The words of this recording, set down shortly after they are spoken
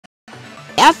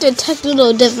after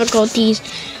technical difficulties,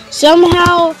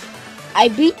 somehow I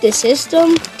beat the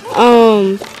system.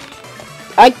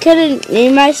 I couldn't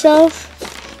name myself,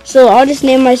 so I'll just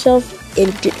name myself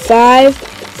in 5,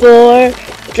 4,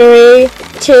 3,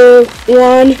 2,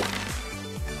 1.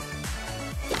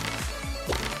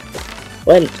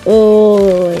 Wait.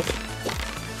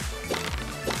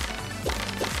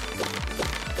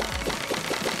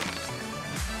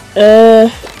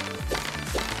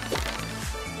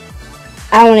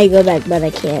 I want to go back, but I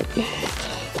can't.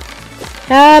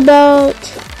 How about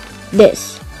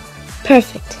this?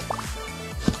 Perfect.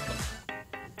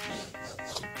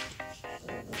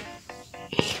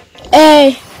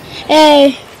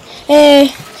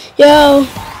 Hey, yo,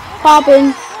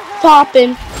 poppin'.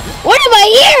 What am I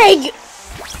hearing?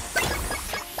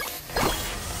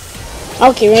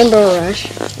 Okay, Rainbow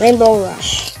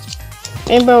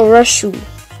Rush.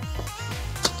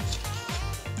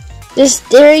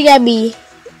 There you gotta be.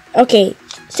 Okay,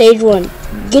 stage 1.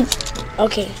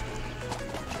 Okay.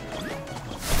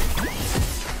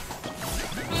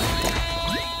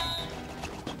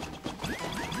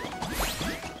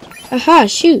 Aha,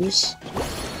 shoes.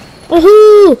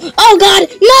 Woohoo! Oh God,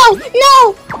 no!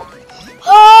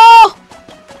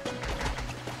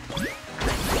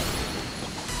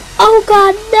 Oh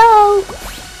God, no!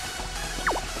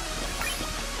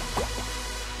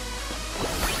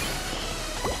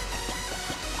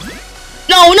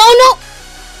 No!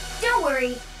 Don't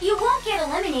worry, you won't get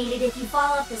eliminated if you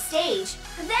fall off the stage.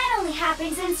 That only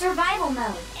happens in survival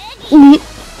mode.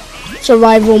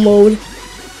 Survival mode.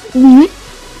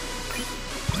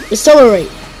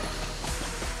 Accelerate.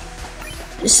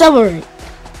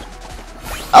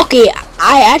 Okay,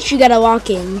 I actually gotta lock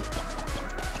in.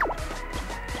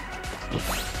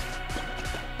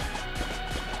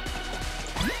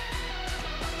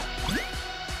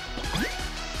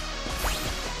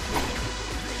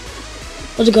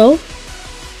 Let's go.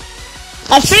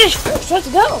 I finished first. Let's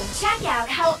go. Check out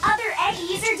how other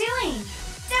Eggies are doing.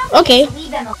 Don't Okay. leave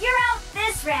them. You're out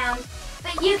this round,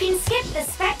 but you can skip the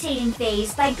spectating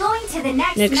phase by going to the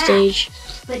next map. Stage.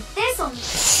 But this'll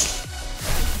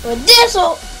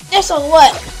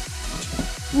what?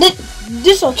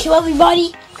 This'll kill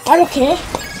everybody. I don't care.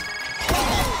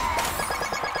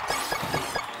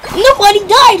 Nobody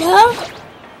died, huh?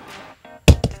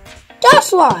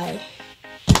 That's why.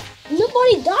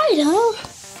 Nobody died, huh?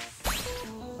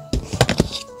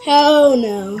 Hell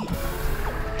no.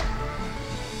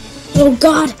 Oh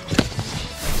God.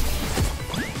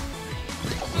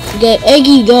 Get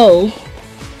Eggy go.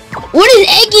 Where does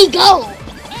Eggy go?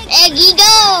 Eggy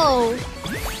go.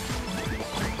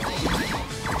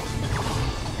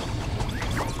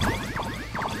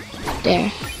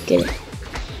 There. Get it.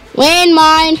 Win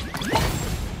mine.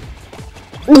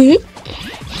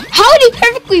 How is he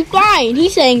perfectly fine?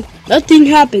 He's saying nothing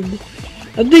happened.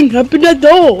 Nothing happened at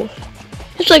all.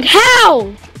 It's like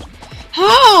how?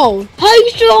 How? How are you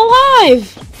still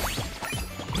alive?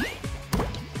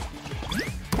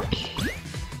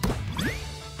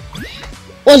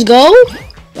 Let's go.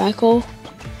 Black hole.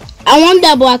 I want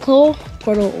that black hole.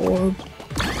 Portal orb.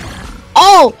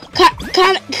 Oh,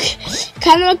 kind of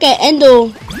like an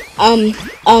endo.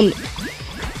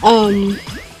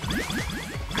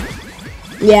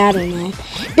 Yeah, I don't know.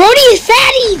 Brody is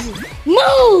fatties!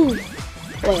 Move!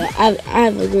 Wait, I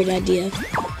have a great idea.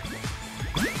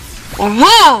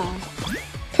 Aha!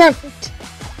 Perfect.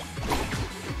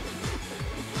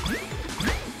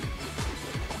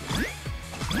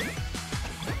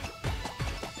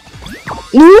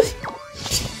 Move.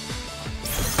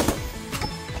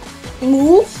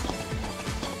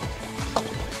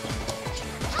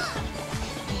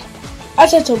 I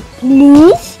said to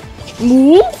move.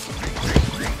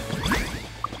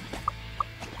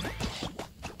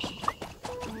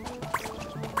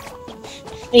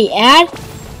 Hey, add.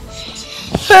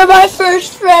 For my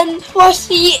first friend. Let's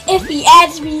see if he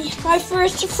adds me. My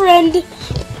first friend.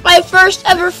 My first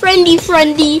ever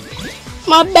friendy.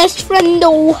 My best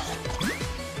friendo.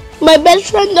 My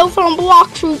best friendo from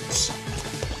Block Troops.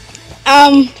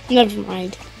 Never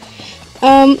mind.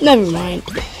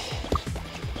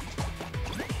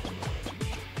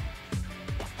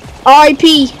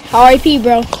 R.I.P.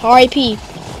 bro. R.I.P.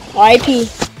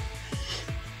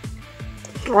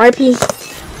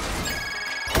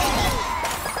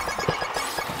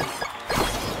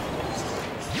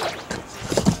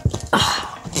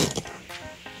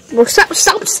 Bro, stop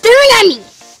staring at me.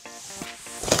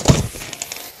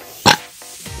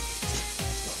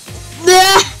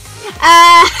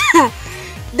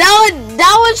 That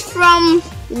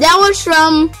was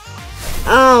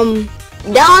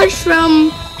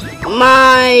from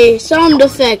my sound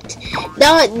effect.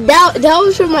 That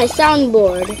was from my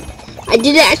soundboard. I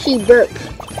didn't actually burp.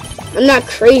 I'm not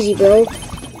crazy, bro.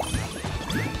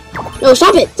 No,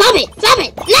 stop it! Stop it! Stop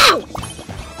it! No!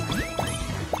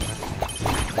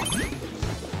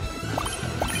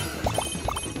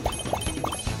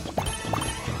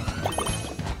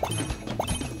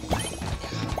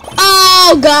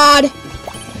 Oh God!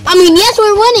 I mean, yes,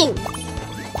 we're winning.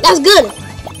 That's good.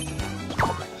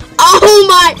 Oh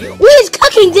my! We's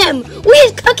cooking them.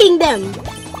 We's cooking them.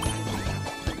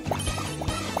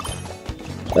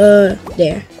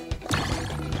 There.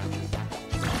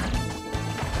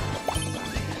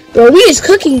 Bro, we is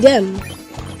cooking them.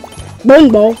 Boom,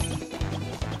 ball.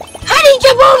 How did you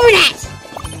jump over that?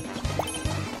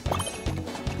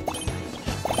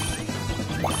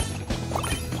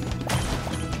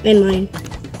 And mine.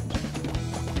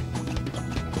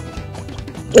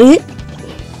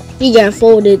 He got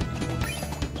folded.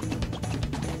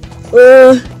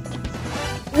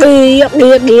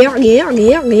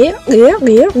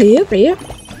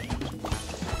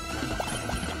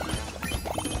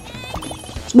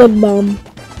 Smoke bomb.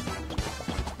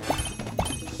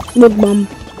 Smoke bomb.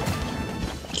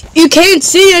 You can't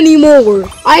see anymore.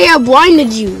 I have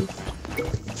blinded you.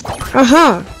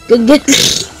 Good.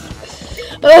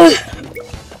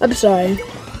 I'm sorry.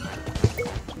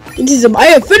 I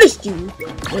have finished you.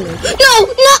 No.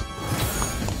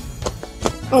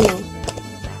 Oh no.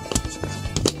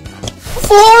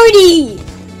 40.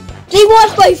 They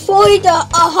lost by 40 to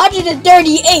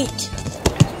 138.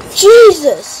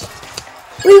 Jesus.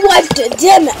 We wiped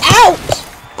them out.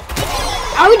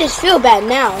 I would just feel bad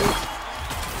now.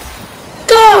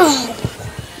 God.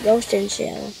 Ghost and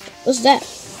shell. What's that?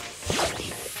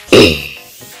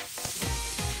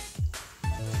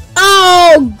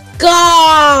 Oh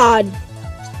God.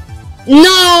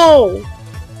 No.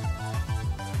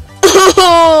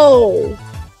 Oh.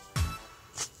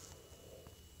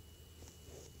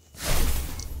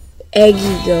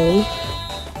 Eggy go.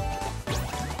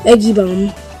 Eggy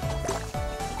bomb.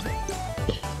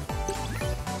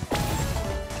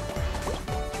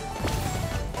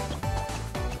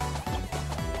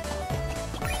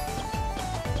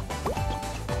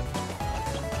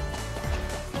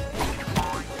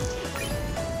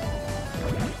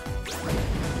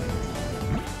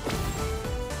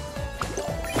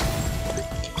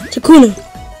 Takuna.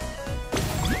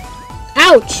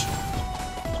 Ouch.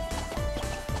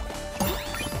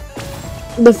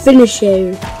 The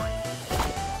finisher.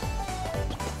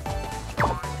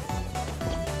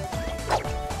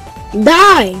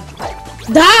 Die.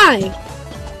 Die.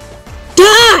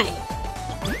 Die.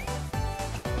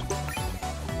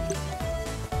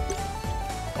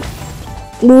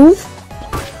 Move.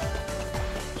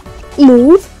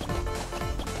 Move.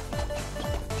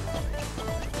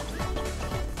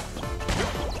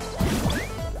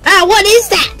 Ah, what is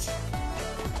that?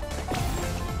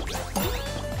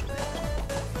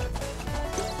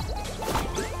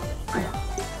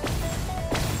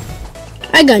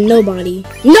 I got nobody.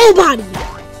 Nobody!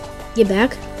 Get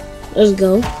back. Let's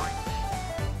go.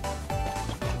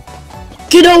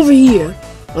 Get over here.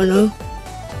 Oh no.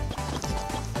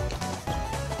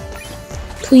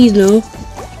 Please no.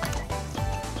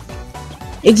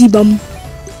 Eggy bum.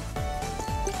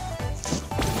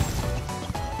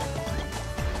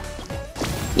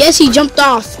 Yes, he jumped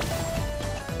off.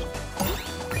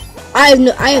 I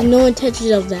have no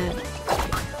intentions of that.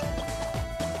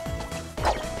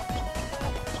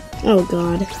 Oh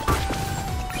God.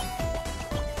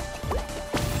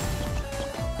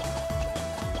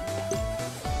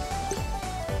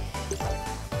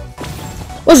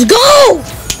 Let's go!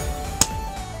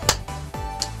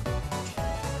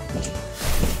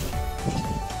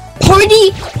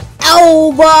 Party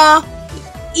over.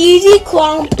 Easy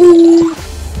crumple.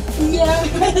 Yeah.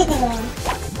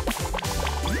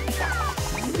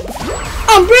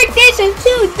 I'm breakdancing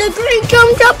too. The green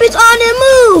jumped up is on the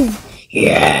move.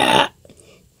 Yeah.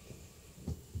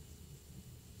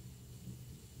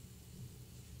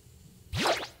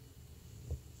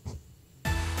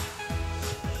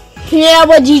 Yeah,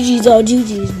 but GG's, oh,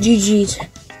 GG's.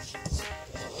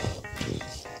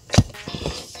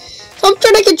 Stop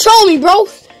trying to control me, bro.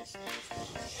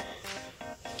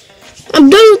 I'm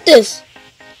done with this.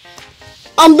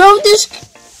 I'm done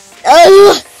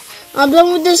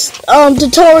with this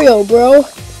tutorial, bro.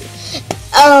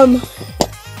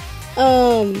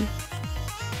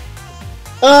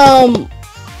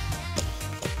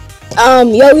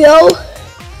 Yo.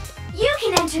 You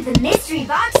can enter the mystery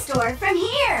box store from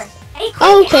here. A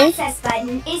quick access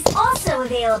button is also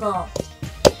available.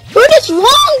 Bro, this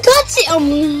long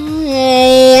cutscene.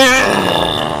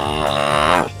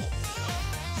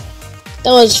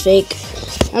 That was fake.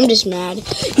 I'm just mad. Yo,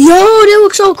 that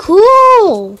looks so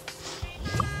cool.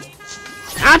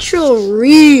 Actual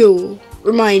real.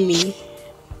 Remind me.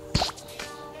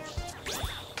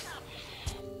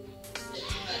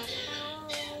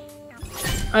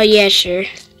 Oh yeah, sure.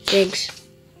 Thanks.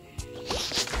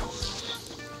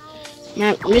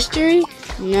 Map mystery?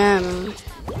 No.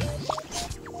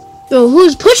 Yo,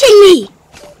 who's pushing me?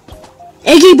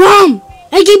 Eggy bomb!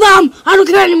 Eggy bomb! I don't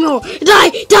care anymore!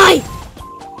 Die! Die!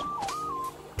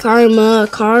 Karma,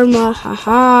 karma,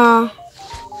 haha.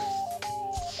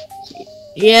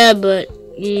 Yeah, but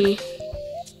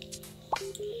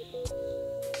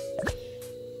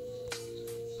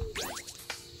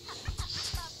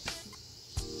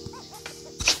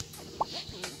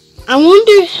I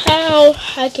wonder how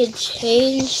I could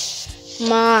change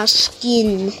my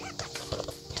skin.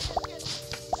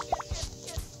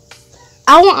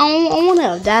 I want to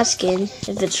have that skin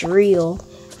if it's real.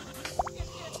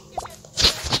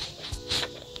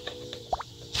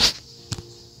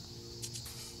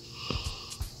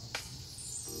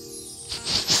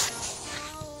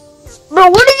 Bro,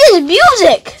 what is this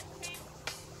music?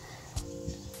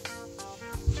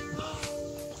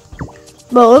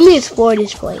 Bro, let me explore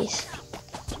this place.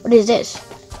 What is this?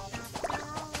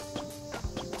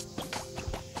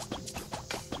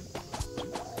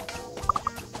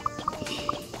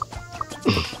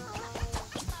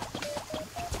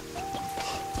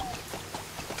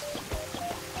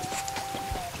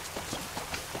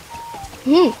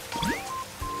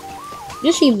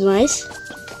 This seems nice.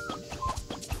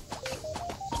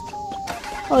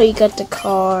 Oh, you got the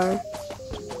car.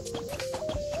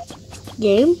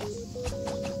 Game?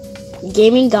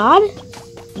 Gaming God?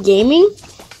 Gaming?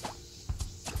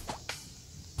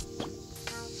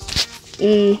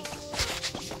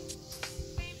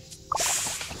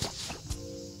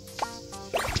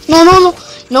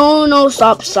 No,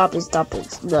 stop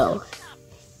it, no.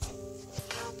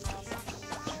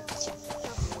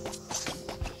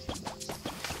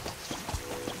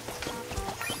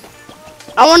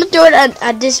 I want to do it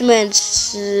at this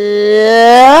man's.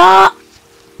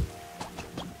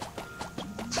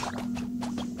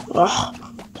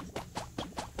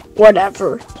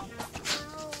 Whatever.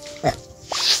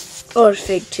 Oh, it's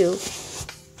fake too.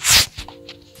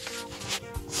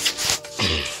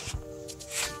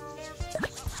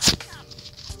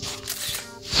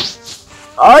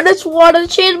 I just want to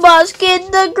change my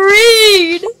skin to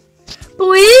green.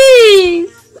 Please.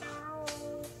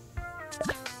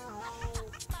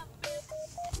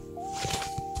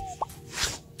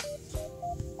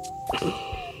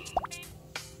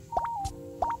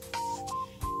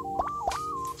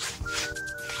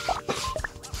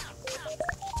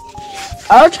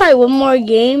 I'll try one more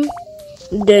game,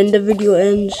 then the video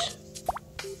ends.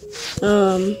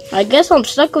 I guess I'm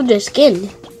stuck with this skin.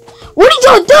 What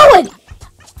are you doing?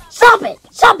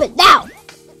 Stop it now!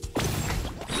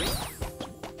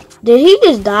 Did he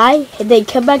just die and then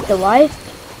come back to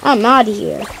life? I'm out of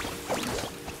here.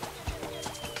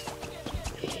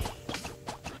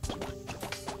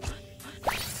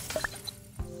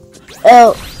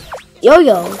 Oh,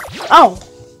 yo. Oh,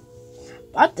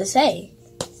 what to say?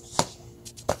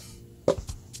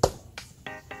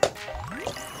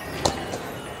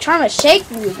 Trying to shake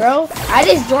me, bro. I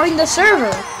just joined the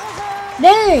server.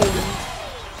 Dang.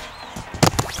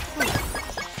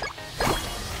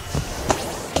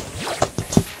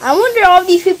 I wonder all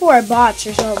these people are bots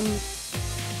or something.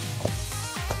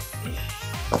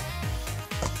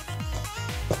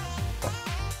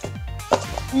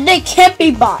 They can't be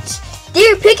bots.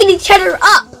 They're picking each other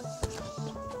up.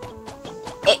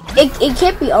 It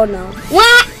can't be. Oh no.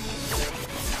 What?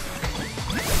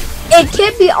 It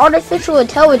can't be artificial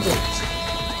intelligence.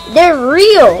 They're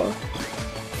real.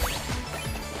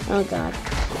 Oh god.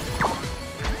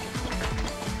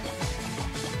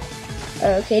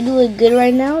 Okay, doing good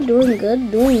right now. Doing good.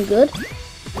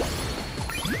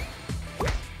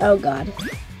 Oh god.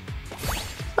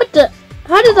 What the?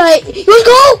 How did I? Let's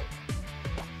go!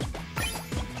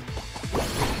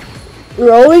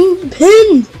 Rolling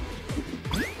pin.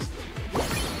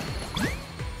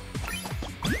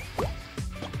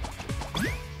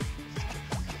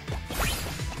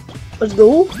 Let's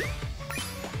go.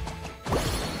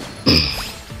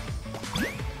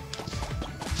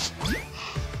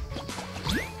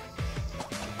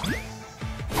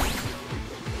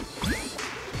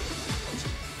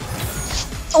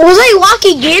 Was I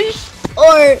walking in,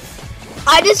 or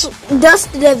I just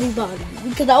dusted everybody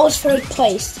because I was first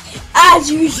place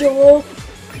as usual.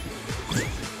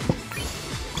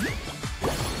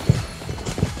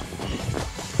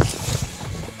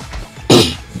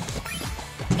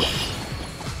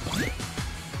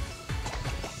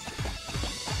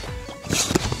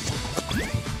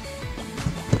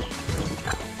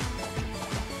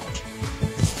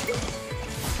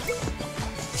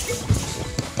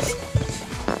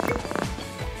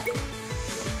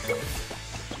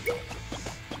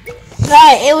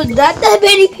 Right, it was not that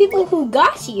many people who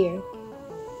got here.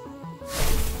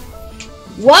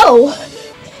 Whoa!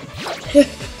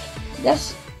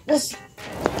 that's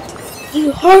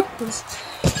you heartless.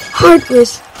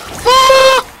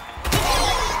 Ah!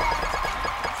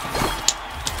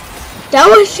 That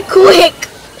was quick,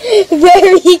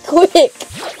 very quick.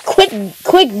 Quick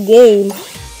game.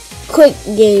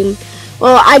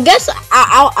 Well, I guess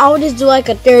I'll just do like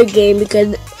a third game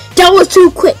because that was too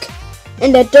quick.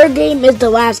 And the third game is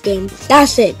the last game.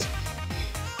 That's it.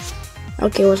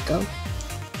 Okay, let's go.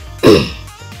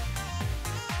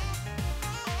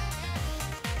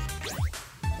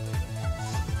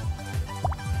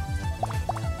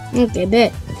 Okay,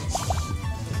 bet,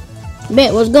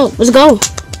 let's go.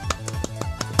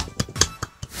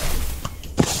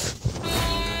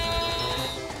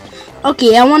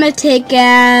 Okay, I want to take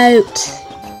out,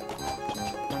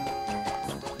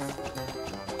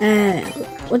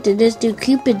 what did this do?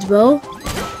 Cupid's bow.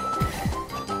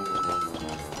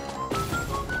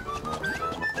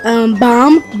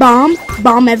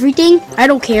 Bomb everything. I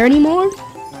don't care anymore.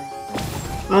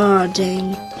 Oh,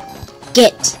 dang.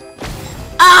 Get.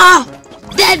 Ah!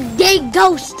 That dang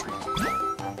ghost!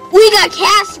 We got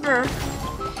Casper!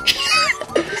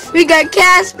 We got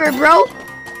Casper, bro!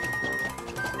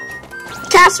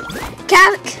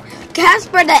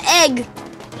 Casper the egg!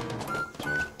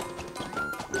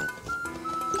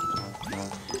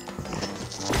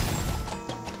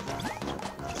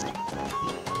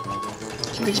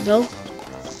 Let's go.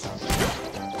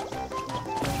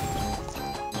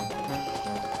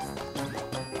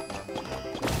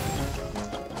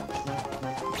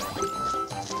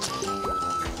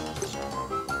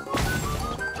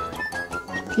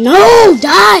 No,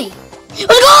 die!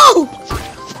 Let's go!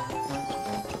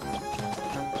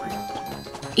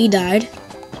 He died.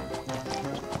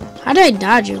 How did I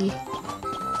dodge him?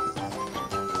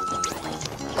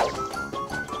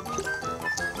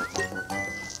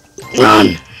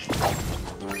 Run!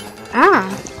 Ah!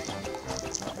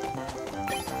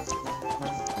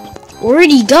 Where'd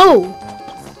he go?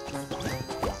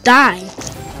 Die!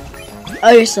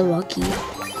 Oh, you're so lucky.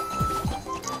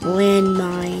 Land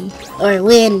mine. Or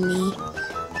land me.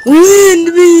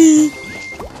 Land me!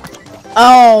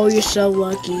 Oh, you're so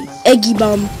lucky. Eggy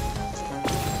bomb.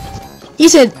 He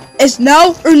said, it's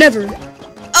now or never.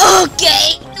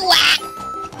 Okay. Whack.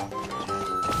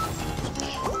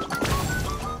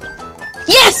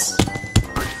 Yes!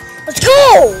 Let's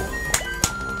go!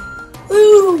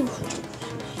 Ooh.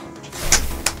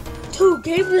 2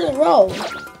 games in a row.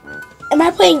 Am I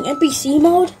playing NPC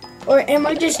mode? Or am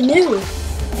I just new?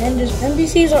 And the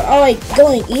NPCs are all like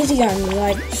going easy on me,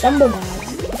 like Stumble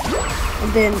Guys.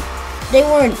 And then they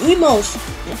weren't emos.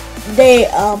 They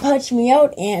punched me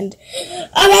out, and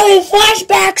I'm having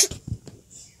flashbacks.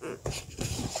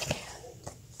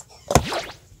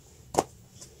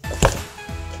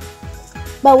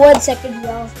 But 1 second,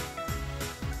 y'all.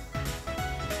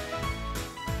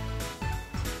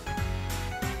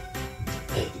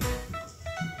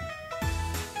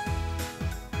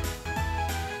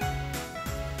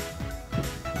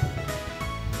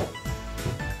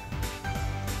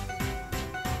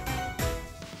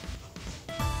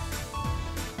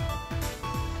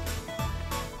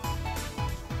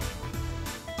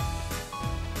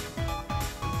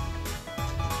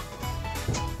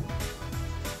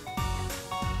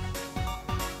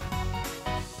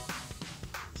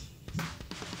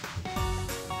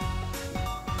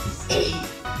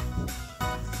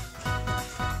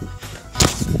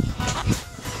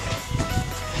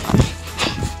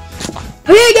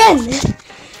 Here again!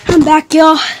 I'm back,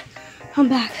 y'all. I'm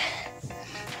back.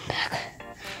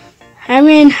 I'm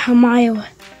in a mile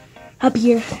up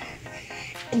here.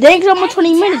 Thanks almost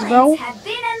 20 minutes, bro. Have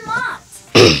been unlocked.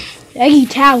 Eggy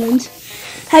talent.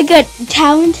 I got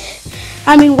talent.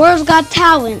 I mean, world's got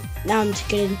talent. No, I'm just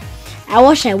kidding. I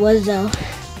wish I was, though.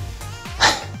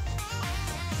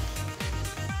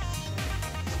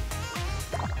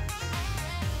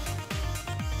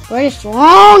 Where's this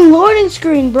long loading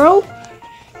screen, bro?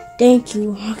 Thank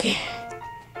you. Okay.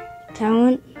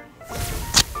 Talent.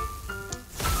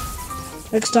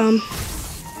 Next time.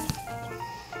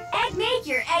 Egg make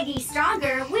your Eggy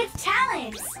stronger with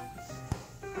talents.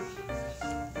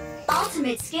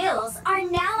 Ultimate skills are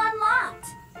now unlocked.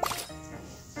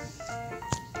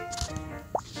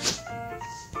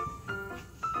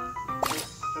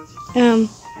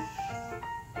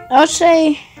 I'll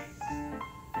say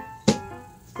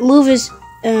move is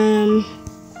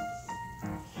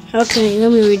okay,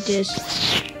 let me read this.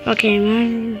 Okay,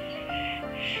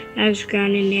 max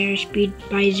ground in air speed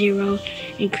by 0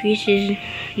 increases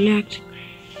next.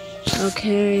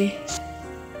 Okay.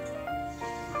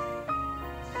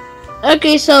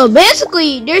 Okay, so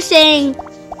basically they're saying,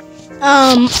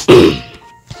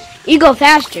 you go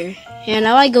faster, and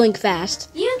I like going fast.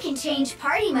 You can change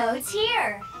party modes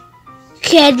here.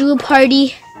 Casual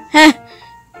party, huh?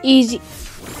 Easy.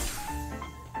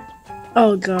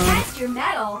 Oh god. Test your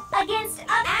medal against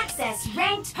access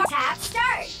ranked tap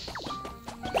start.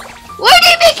 Why are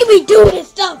they making me do this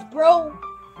stuff, bro?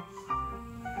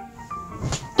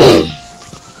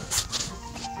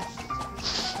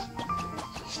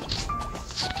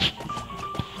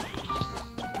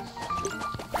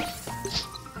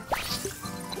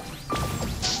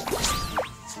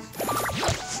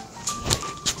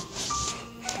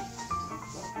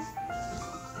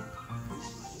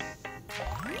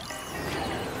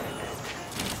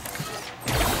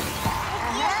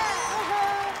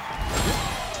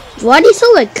 Why do you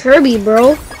sound like Kirby,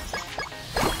 bro?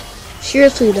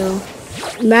 Seriously though.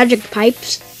 Magic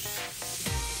pipes?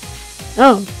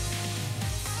 Oh.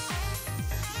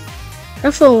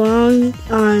 Careful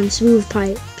on smooth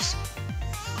pipes.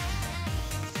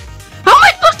 How am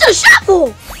I supposed to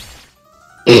shuffle?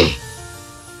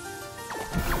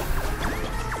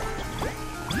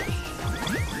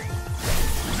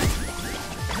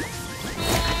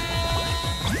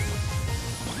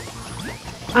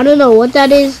 I don't know what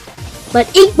that is,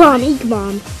 but ink bomb,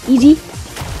 easy.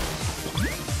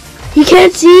 He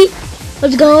can't see.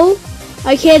 Let's go.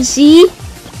 I can't see.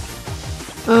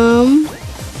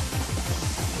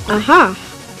 Aha.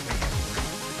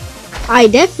 I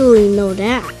definitely know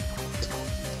that.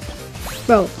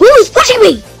 Bro, who's pushing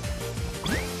me?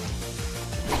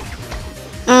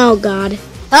 Oh god.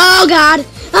 Oh god.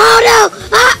 Oh no.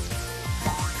 Ah.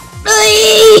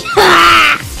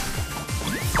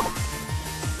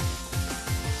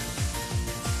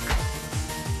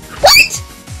 What?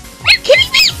 Are you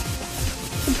kidding me?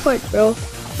 Support, bro.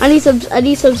 I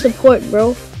need some support,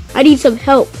 bro. I need some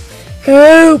help.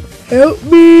 Help! Help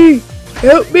me!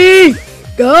 Help me!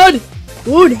 God!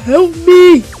 Lord, help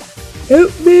me!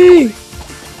 Help me!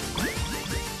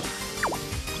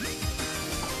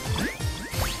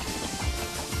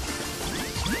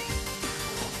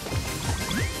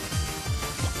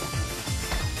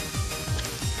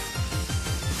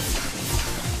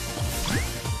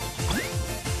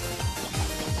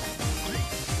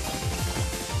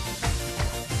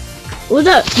 What's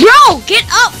up? Bro, get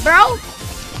up, bro!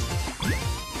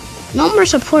 No more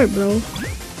support, bro.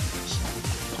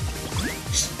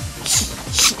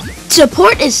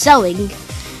 Support is selling.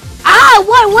 Ah,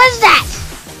 what was that?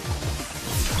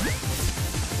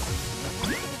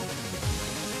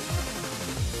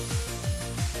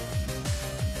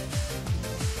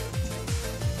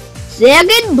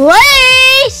 Second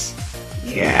place!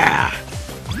 Yeah.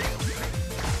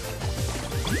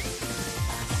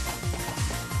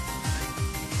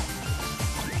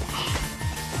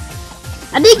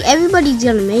 I think everybody's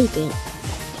gonna make it.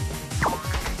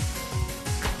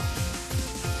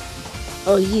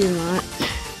 Oh, he's not.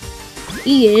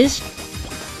 He is.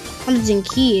 I don't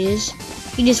think he is.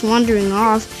 He's just wandering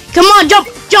off. Come on, jump,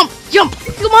 jump, jump.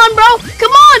 Come on, bro.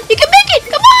 Come on. You can make it.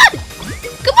 Come on.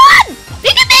 Come on.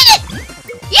 You can make it.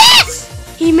 Yes.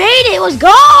 He made it. Let's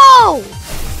go.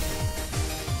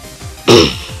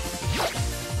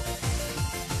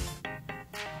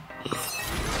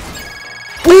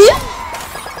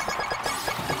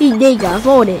 They got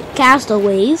voted.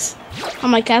 Castaways.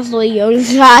 I'm like castaway yo.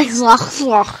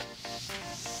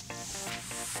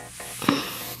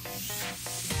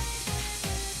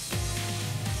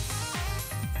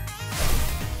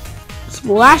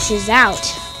 Splashes out.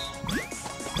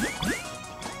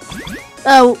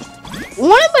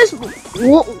 What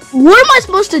am I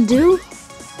supposed to do?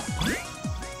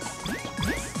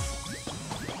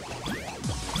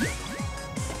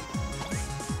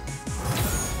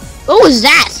 What was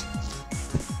that?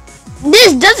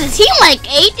 This doesn't seem like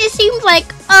 8. It seems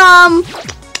like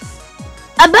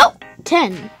about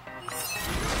 10.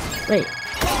 Wait.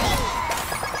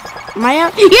 Am I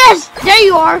out? Yes! There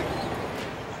you are!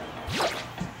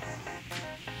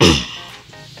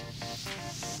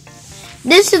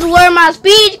 This is where my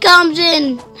speed comes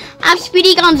in. I'm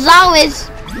Speedy Gonzalez's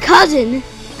cousin.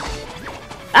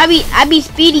 I be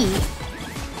Speedy.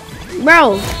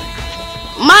 Bro.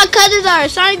 My cousins are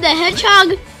Sonic the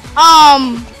Hedgehog,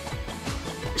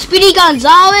 Speedy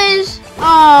Gonzalez,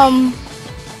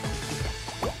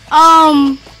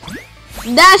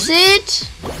 that's it.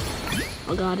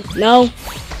 Oh god, no.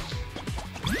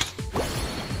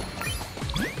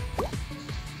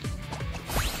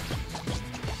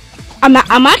 I'm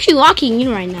actually locking in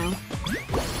right now.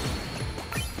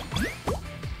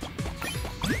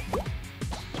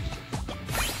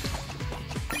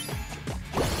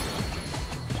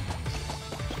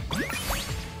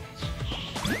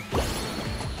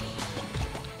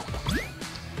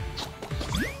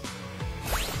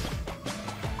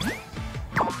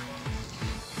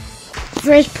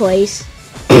 First place.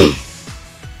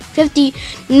 50.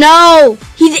 No!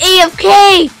 He's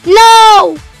AFK!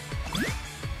 No!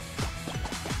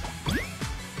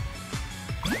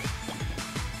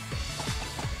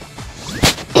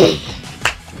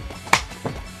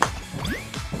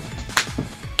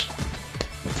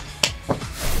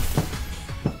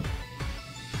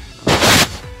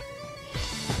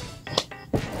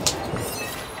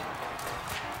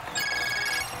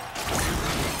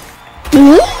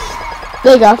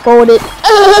 They got folded.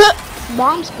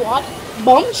 Bomb squad.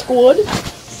 Bomb squad.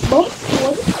 Bomb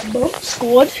squad. Bomb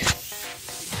squad.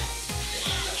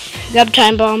 Got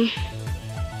time bomb.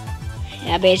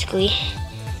 Yeah, basically.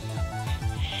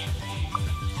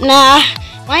 Nah,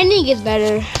 my knee gets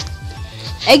better.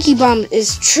 Eggy bomb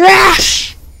is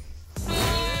trash.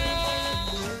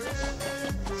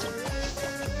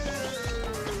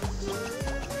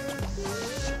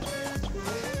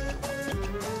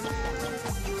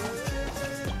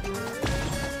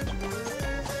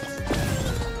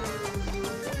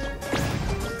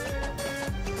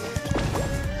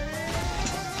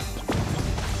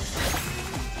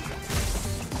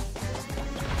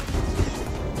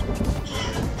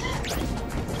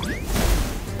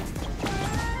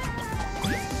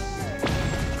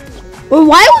 Well,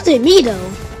 why was it me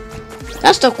though?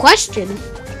 That's the question.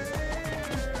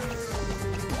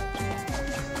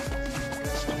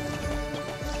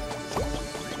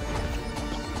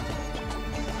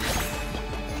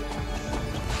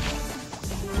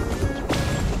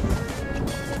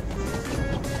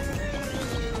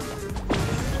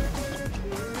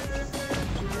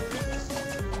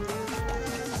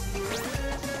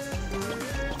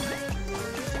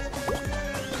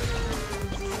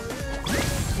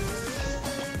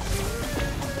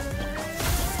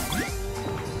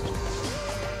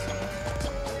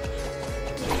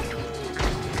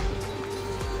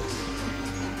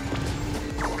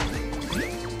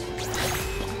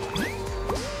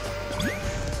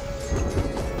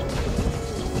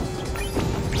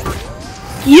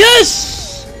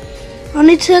 Yes!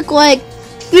 Only took like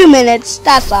a few minutes,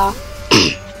 that's all.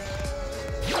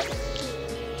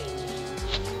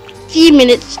 Few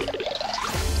minutes.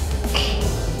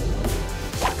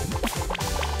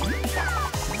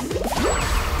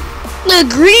 The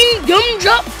green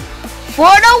gumdrop for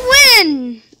the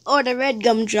win! Or the red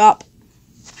gumdrop.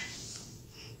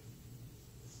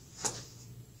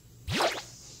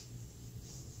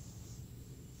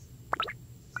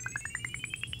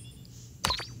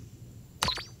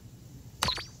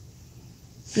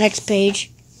 Next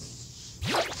page.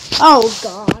 Oh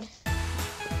God.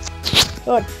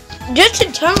 Good. Just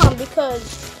in time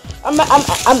because I'm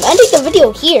ending the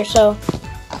video here. So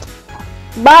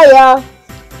bye, y'all.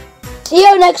 See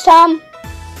you next time.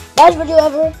 Best video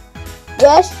ever.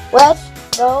 Yes, let's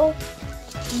go.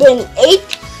 Been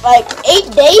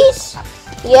 8 days.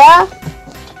 Yeah,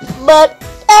 but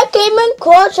that came in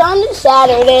clutch on the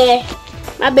Saturday.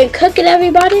 I've been cooking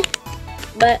everybody,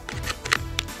 but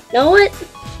you know what?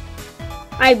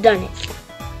 I've done it.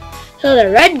 So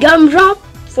the red gumdrop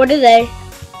for today.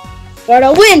 For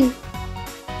the win.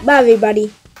 Bye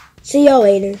everybody. See y'all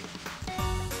later.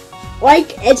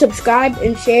 Like and subscribe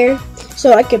and share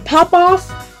so I can pop off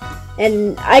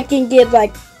and I can get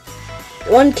like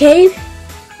 1K.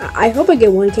 I hope I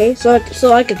get 1K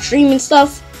so I can stream and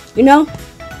stuff, you know?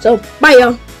 So bye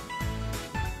y'all.